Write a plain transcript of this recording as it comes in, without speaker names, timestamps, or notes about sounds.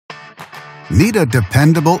Need a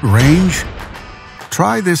dependable range?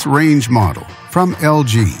 Try this range model from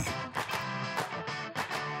LG.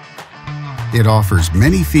 It offers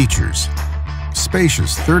many features: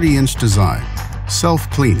 spacious 30-inch design,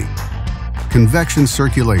 self-cleaning, convection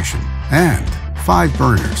circulation, and 5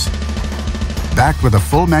 burners. Backed with a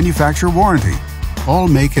full manufacturer warranty, all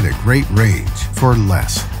make it a great range for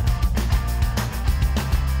less.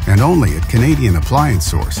 And only at Canadian Appliance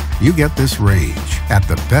Source, you get this range at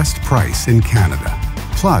the best price in Canada.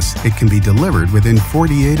 Plus, it can be delivered within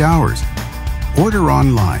 48 hours. Order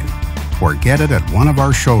online or get it at one of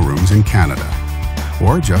our showrooms in Canada.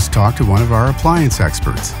 Or just talk to one of our appliance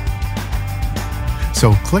experts.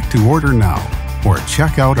 So click to order now or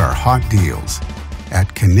check out our hot deals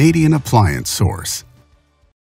at Canadian Appliance Source.